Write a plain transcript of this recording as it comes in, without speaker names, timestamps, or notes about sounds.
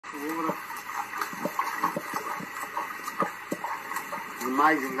It's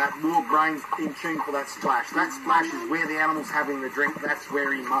amazing, that little brain's in tune for that splash. That splash is where the animal's having the drink, that's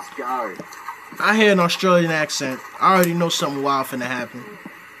where he must go. I hear an Australian accent. I already know something wild finna happen.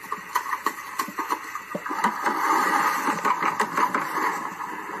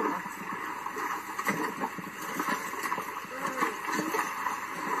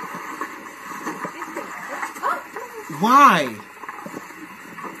 Why?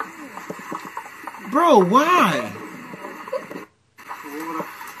 Bro, why?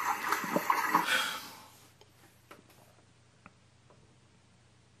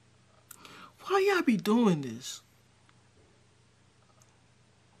 Why y'all be doing this?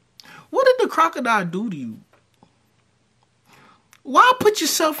 What did the crocodile do to you? Why put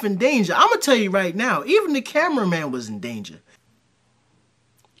yourself in danger? I'm going to tell you right now, even the cameraman was in danger.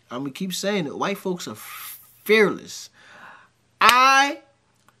 I'm going to keep saying it. White folks are fearless.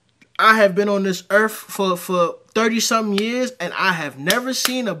 I have been on this earth for 30-something years, and I have never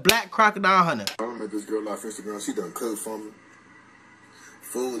seen a black crocodile hunter. I met this girl off Instagram. She done cooked for me.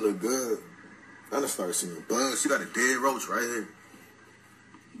 Food look good. I done started seeing bugs. She got a dead roach right here.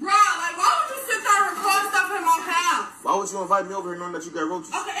 Bro, like, why would you sit there and record stuff in my house? Why would you invite me over here knowing that you got roaches?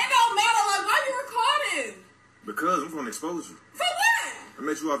 Okay, it don't matter. Like, why you recording? Because I'm going to expose you. For what? I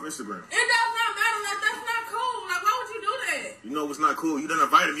met you off Instagram. It does not matter. Like, that's not cool. Like, why would you do that? You know what's not cool? You done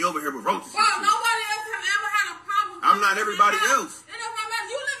invited me over here with roaches. Bro, nobody else has ever had a problem. I'm not everybody else. It does not matter.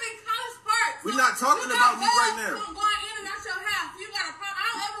 You live in College Park. We're not talking about me right now. Going in and out your house. You got a problem. I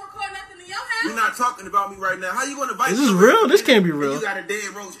don't ever record nothing in your house. We're not talking about me right now. How you gonna invite me? Is this real? This can't be real. You got a dead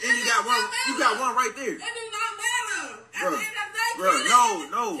roach and you got one. You got one right there. It does not matter. Bro,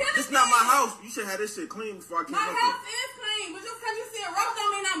 no. This is not my house. You should have this shit clean before I came My up house here. is clean, but just because you see a roach don't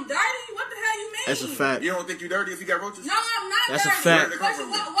mean I'm dirty. What the hell you mean? That's a fact. You don't think you dirty if you got roaches? No, I'm not That's dirty. a fact. What's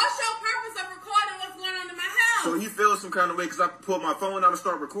your purpose of recording what's going on in my house? So you feel some kind of way because I pulled my phone out and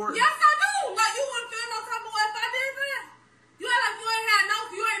start recording? Yes, I do. Like, you wouldn't feel no type of way if I did that. You act like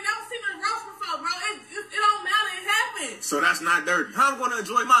you ain't never seen a roach before, bro. It don't matter. It happened. So that's not dirty. How I'm going to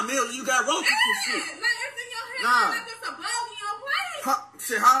enjoy my meal and you got roaches and shit? Like, it's in your head. Nah. Like, it's a bug in your place.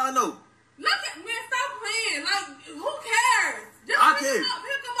 How I know? Look at me. Stop playing. Like, who cares? Just I pick care. them up.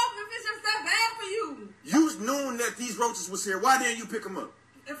 Pick them up if it's just that bad for you. You knew that these roaches was here. Why didn't you pick them up?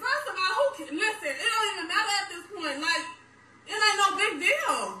 And first of all, who can listen? It don't even matter at this point. Like, it ain't no big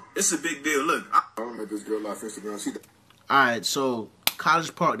deal. It's a big deal. Look, I met this girl off Instagram. Alright, so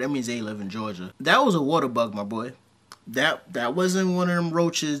College Park, that means they live in Georgia. That was a water bug, my boy. That wasn't one of them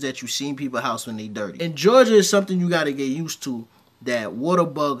roaches that you see in people's house when they dirty. In Georgia, is something you got to get used to, that water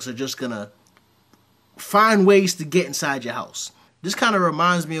bugs are just going to find ways to get inside your house. This kind of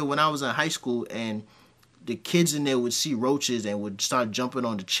reminds me of when I was in high school and the kids in there would see roaches and would start jumping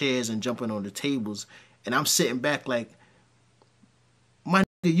on the chairs and jumping on the tables. And I'm sitting back like, my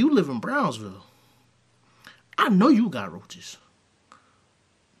nigga, you live in Brownsville. I know you got roaches.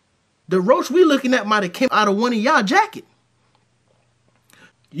 The roach we looking at might have came out of one of y'all jacket.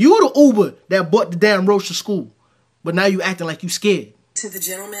 You the Uber that bought the damn roach to school, but now you acting like you scared. To the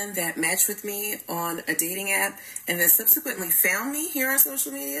gentleman that matched with me on a dating app and then subsequently found me here on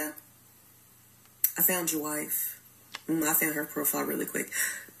social media, I found your wife. I found her profile really quick.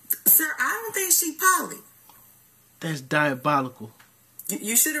 Sir, I don't think she poly. That's diabolical.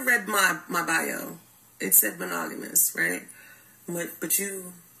 You should have read my bio. It said monogamous, right? But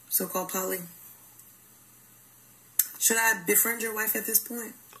you, so-called poly. Should I befriend your wife at this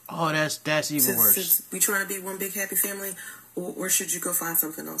point? Oh, that's even worse. Since we trying to be one big happy family, or should you go find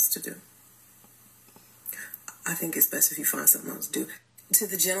something else to do? I think it's best if you find something else to do. To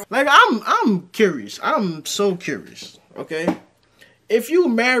the gentleman. Like, I'm curious. I'm so curious, okay? If you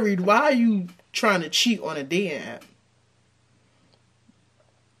married, why are you trying to cheat on a dating app?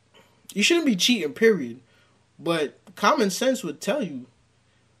 You shouldn't be cheating, period. But common sense would tell you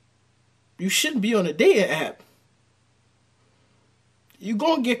you shouldn't be on a dating app. You're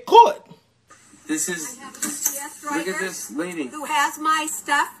going to get caught. This is... Look at this lady. Who has my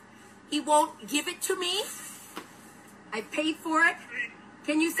stuff. He won't give it to me. I paid for it.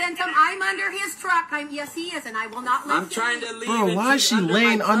 Can you send him? I'm under his truck. Yes, he is, and I will not let him I'm trying to leave. Bro, why is she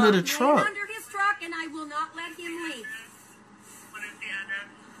laying under the truck? Under his truck, and I will not let him leave.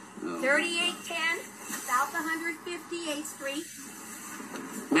 3810 South 158th Street.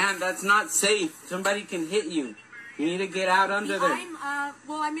 Man, that's not safe. Somebody can hit you. You need to get out under there.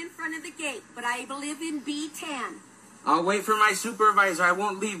 I'm in front of the gate, but I live in B10. I'll wait for my supervisor. I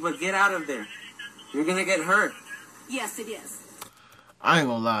won't leave, but get out of there. You're gonna get hurt. Yes, it is. I ain't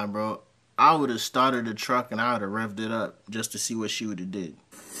gonna lie, bro. I would have started the truck and I would have revved it up just to see what she would have did.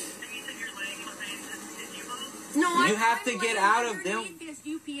 No, You have to get out of them. his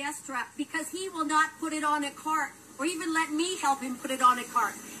UPS truck because he will not put it on a cart or even let me help him put it on a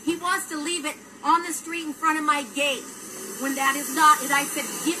cart. He wants to leave it on the street in front of my gate when that is not. And I said,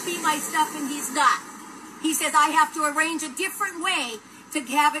 give me my stuff, and he's not. He says, I have to arrange a different way to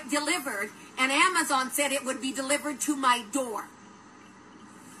have it delivered, and Amazon said it would be delivered to my door.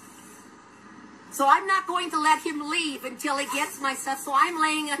 So I'm not going to let him leave until he gets my stuff, so I'm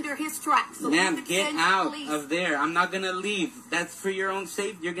laying under his truck. So Ma'am, get out of there. I'm not going to leave. That's for your own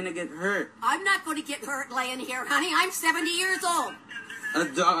safety. You're going to get hurt. I'm not going to get hurt laying here, honey. I'm 70 years old.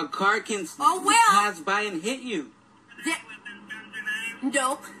 A car can pass by and hit you.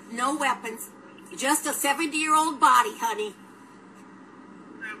 Nope, no weapons. Just a 70-year-old body, honey.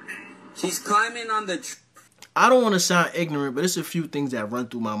 She's climbing on the... I don't want to sound ignorant, but it's a few things that run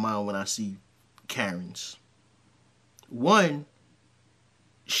through my mind when I see Karens. One,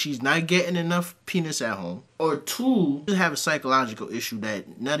 she's not getting enough penis at home. Or two, she have a psychological issue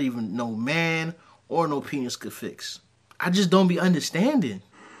that not even no man or no penis could fix. I just don't be understanding.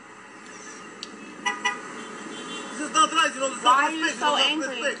 Why are you so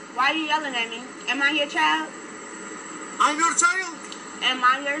angry? Why are you yelling at me? Am I your child? I'm your child. Am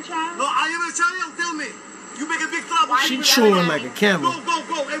I your child? No, I am your child. Tell me. You make a big trouble. She chewing like a camel. Go.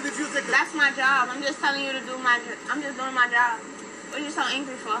 Every few seconds. That's my job. I'm just telling you to do I'm just doing my job. What are you so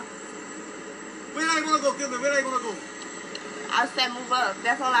angry for? Where are you gonna go, Kilmer? Where are you gonna go? I said move up.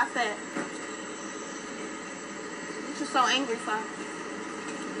 That's all I said. What you so angry for?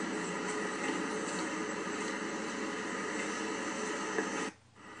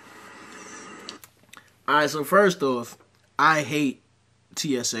 Alright, so first off, I hate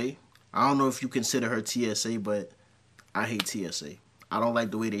TSA. I don't know if you consider her TSA, but I hate TSA. I don't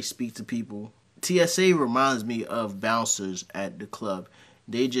like the way they speak to people. TSA reminds me of bouncers at the club.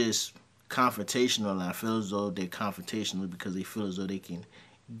 They just confrontational, and I feel as though they're confrontational because they feel as though they can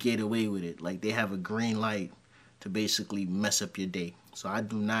get away with it. Like they have a green light to basically mess up your day. So I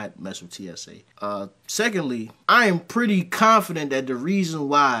do not mess with TSA. Secondly, I am pretty confident that the reason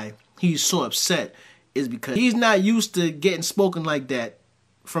why he's so upset is because he's not used to getting spoken like that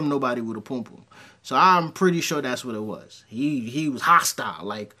from nobody with a pum pum. So I'm pretty sure that's what it was. He was hostile.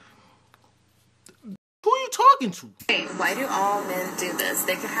 Like, who are you talking to? Hey, why do all men do this?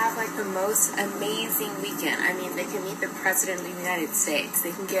 They could have like the most amazing weekend. I mean, they can meet the president of the United States.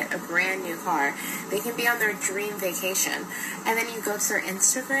 They can get a brand new car. They can be on their dream vacation. And then you go to their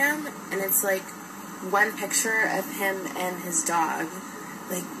Instagram and it's like one picture of him and his dog.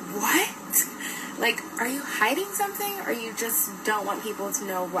 Like, what? Like, are you hiding something, or you just don't want people to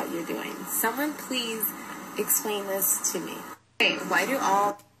know what you're doing? Someone please explain this to me. Hey, why do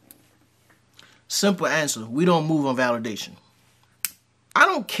all... Simple answer. We don't move on validation. I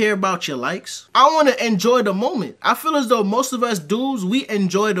don't care about your likes. I want to enjoy the moment. I feel as though most of us dudes, we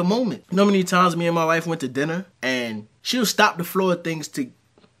enjoy the moment. You know how many times me and my wife went to dinner, and she'll stop the flow of things to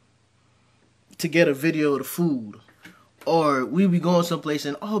get a video of the food. Or we be going someplace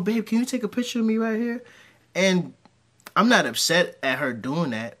and, oh, babe, can you take a picture of me right here? And I'm not upset at her doing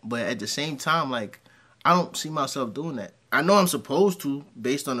that, but at the same time, like, I don't see myself doing that. I know I'm supposed to,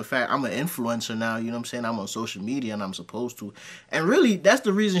 based on the fact I'm an influencer now, you know what I'm saying? I'm on social media and I'm supposed to. And really, that's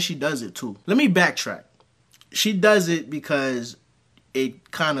the reason she does it too. Let me backtrack. She does it because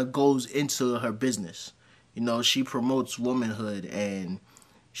it kind of goes into her business. You know, she promotes womanhood and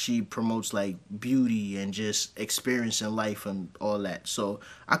she promotes like beauty and just experiencing life and all that. So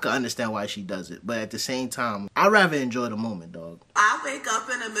I can understand why she does it. But at the same time, I'd rather enjoy the moment, dog. I wake up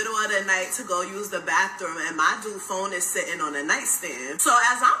in the middle of the night to go use the bathroom and my dude phone is sitting on the nightstand. So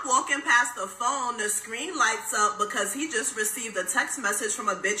as I'm walking past the phone, the screen lights up because he just received a text message from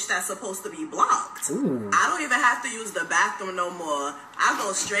a bitch that's supposed to be blocked. Ooh. I don't even have to use the bathroom no more. I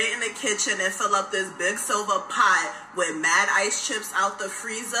go straight in the kitchen and fill up this big silver pot with mad ice chips out the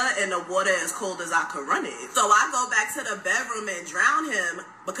freezer and the water as cold as I could run it. So I go back to the bedroom and drown him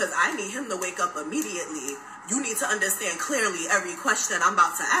because I need him to wake up immediately. You need to understand clearly every question I'm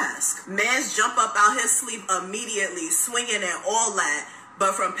about to ask. Mans jump up out his sleep immediately, swinging and all that.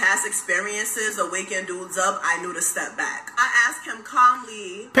 But from past experiences of waking dudes up, I knew to step back. I asked him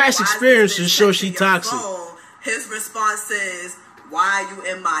calmly. Past experiences show she toxic. His response is, why are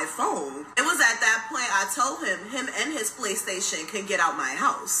you in my phone? It was at that point I told him and his PlayStation can get out my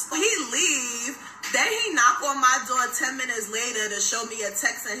house. He leave, then he knock on my door 10 minutes later to show me a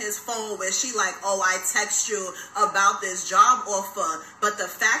text in his phone where she like, oh, I text you about this job offer. But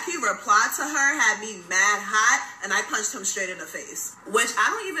the fact he replied to her had me mad hot and I punched him straight in the face. Which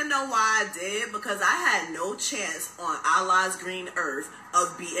I don't even know why I did because I had no chance on Allah's green earth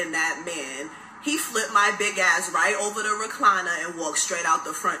of beating that man. He flipped my big ass right over the recliner and walked straight out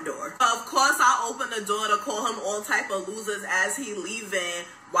the front door. Of course, I opened the door to call him all type of losers as he leaving.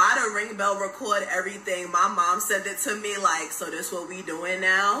 Why the ring bell record everything? My mom sent it to me like, so this what we doing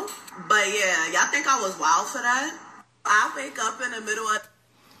now? But yeah, y'all think I was wild for that? I wake up in the middle of...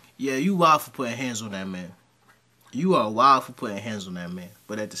 Yeah, you wild for putting hands on that man. You are wild for putting hands on that man.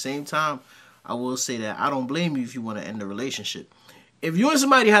 But at the same time, I will say that I don't blame you if you want to end the relationship. If you and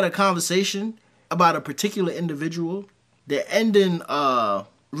somebody had a conversation about a particular individual, the ending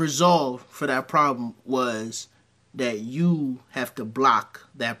resolve for that problem was that you have to block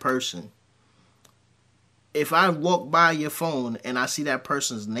that person. If I walk by your phone and I see that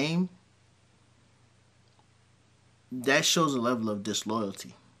person's name, that shows a level of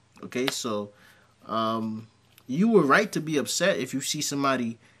disloyalty. Okay, so you were right to be upset if you see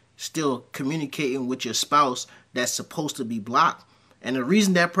somebody still communicating with your spouse that's supposed to be blocked. And the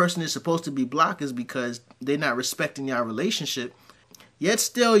reason that person is supposed to be blocked is because they're not respecting your relationship. Yet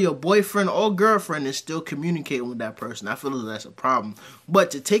still your boyfriend or girlfriend is still communicating with that person. I feel as that's a problem. But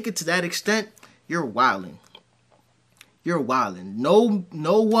to take it to that extent, you're wilding. You're wilding. No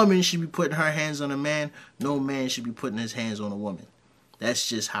woman should be putting her hands on a man. No man should be putting his hands on a woman. That's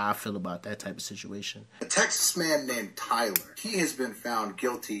just how I feel about that type of situation. A Texas man named Tyler, he has been found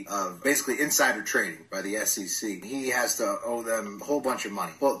guilty of basically insider trading by the SEC. He has to owe them a whole bunch of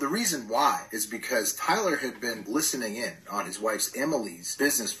money. Well, the reason why is because Tyler had been listening in on his wife's Emily's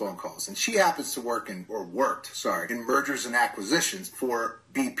business phone calls, and she happens to worked in mergers and acquisitions for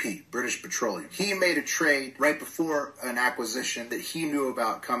BP, British Petroleum. He made a trade right before an acquisition that he knew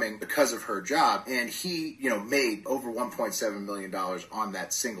about coming because of her job, and he, made over $1.7 million on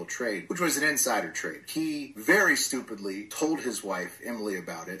that single trade, which was an insider trade. He very stupidly told his wife, Emily,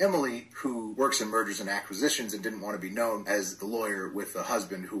 about it. Emily, who works in mergers and acquisitions and didn't want to be known as the lawyer with a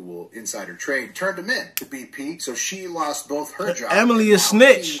husband who will insider trade, turned him in to BP, so she lost both her jobs. Emily is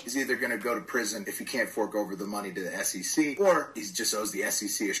snitch. He is either going to go to prison if he can't fork over the money to the SEC, or he just owes the SEC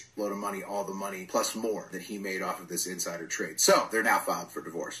a load of money, all the money, plus more that he made off of this insider trade. So, they're now filed for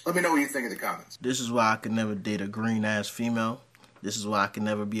divorce. Let me know what you think in the comments. This is why I could never date a green-ass female. This is why I can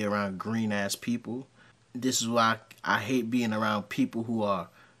never be around green-ass people. This is why I hate being around people who are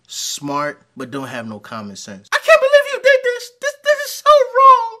smart but don't have no common sense. I can't believe you did this. This is so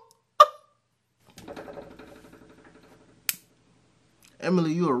wrong.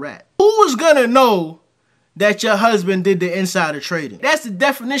 Emily, you a rat. Who is gonna know that your husband did the insider trading? That's the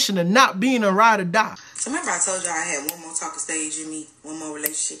definition of not being a ride or die. So remember I told y'all I had one more talking stage in me, one more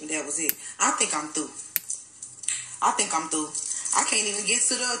relationship, and that was it. I think I'm through. I can't even get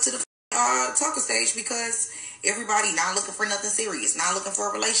to the talking stage because everybody not looking for nothing serious, not looking for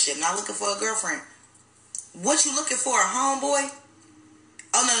a relationship, not looking for a girlfriend. What you looking for, a homeboy?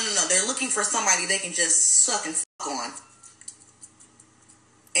 Oh, no. They're looking for somebody they can just suck and fuck on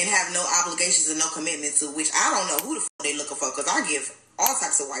and have no obligations and no commitment to, which I don't know who the fuck they looking for, because I give all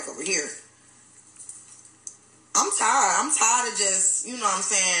types of wife over here. I'm tired of just,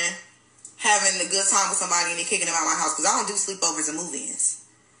 having a good time with somebody and they kicking them out of my house, because I don't do sleepovers and move-ins.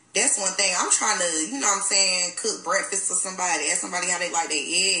 That's one thing. I'm trying to, cook breakfast for somebody, ask somebody how they like their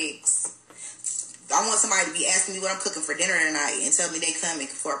eggs. I want somebody to be asking me what I'm cooking for dinner tonight and tell me they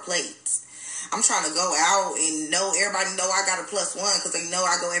coming for a plate. I'm trying to go out and everybody know I got a +1 because they know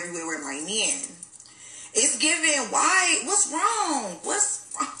I go everywhere with my men. It's giving, why? What's wrong?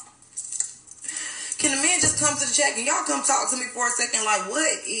 Can the man just come to the check and y'all come talk to me for a second? Like, what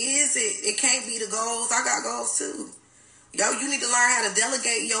is it? It can't be the goals. I got goals too. Yo, you need to learn how to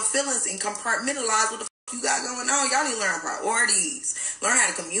delegate your feelings and compartmentalize what the fuck you got going on. Y'all need to learn priorities. Learn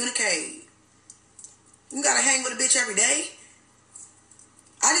how to communicate. You gotta hang with a bitch every day.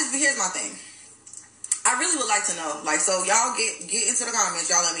 Here's my thing. I really would like to know. So y'all get into the comments.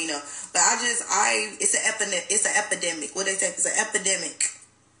 Y'all let me know. But it's an epidemic. What they say? It's an epidemic.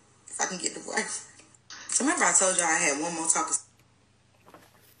 If I can get the voice. So remember I told y'all I had one more talk.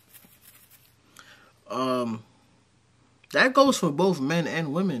 That goes for both men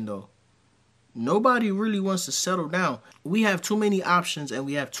and women, though. Nobody really wants to settle down. We have too many options and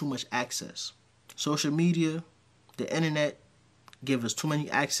we have too much access. Social media, the internet, give us too many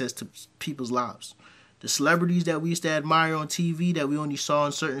access to people's lives. The celebrities that we used to admire on TV that we only saw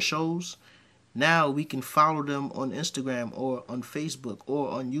on certain shows, now we can follow them on Instagram or on Facebook or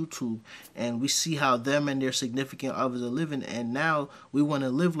on YouTube, and we see how them and their significant others are living, and now we want to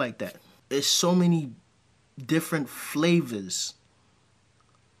live like that. There's so many different flavors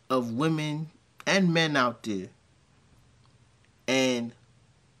of women and men out there, and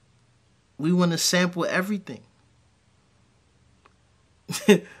we want to sample everything.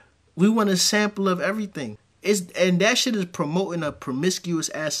 We want a sample of everything. And that shit is promoting a promiscuous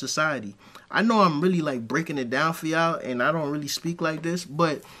ass society. I know I'm really like breaking it down for y'all, and I don't really speak like this,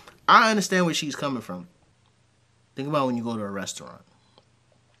 but I understand where she's coming from. Think about when you go to a restaurant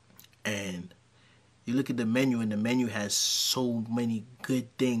and you look at the menu, and the menu has so many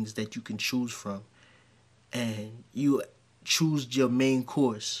good things that you can choose from, and you choose your main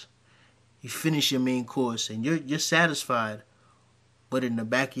course. You finish your main course, and you're satisfied, but in the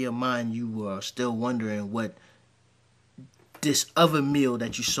back of your mind, you are still wondering what this other meal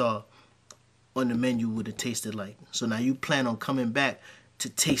that you saw on the menu would have tasted like. So now you plan on coming back to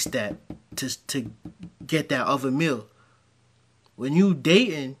taste that, to get that other meal. When you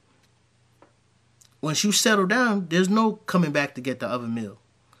dating, once you settle down, there's no coming back to get the other meal.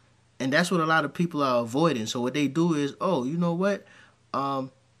 And that's what a lot of people are avoiding. So what they do is, oh, you know what?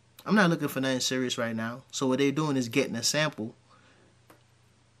 I'm not looking for nothing serious right now. So what they're doing is getting a sample,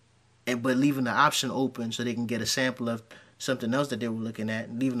 but leaving the option open so they can get a sample of something else that they were looking at,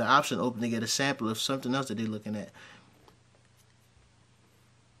 and leaving the option open to get a sample of something else that they're looking at.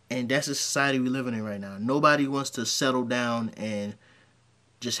 And that's the society we're living in right now. Nobody wants to settle down and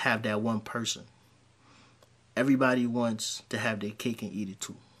just have that one person. Everybody wants to have their cake and eat it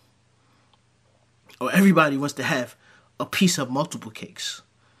too. Or everybody wants to have a piece of multiple cakes.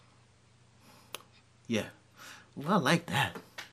 Yeah. Well, I like that.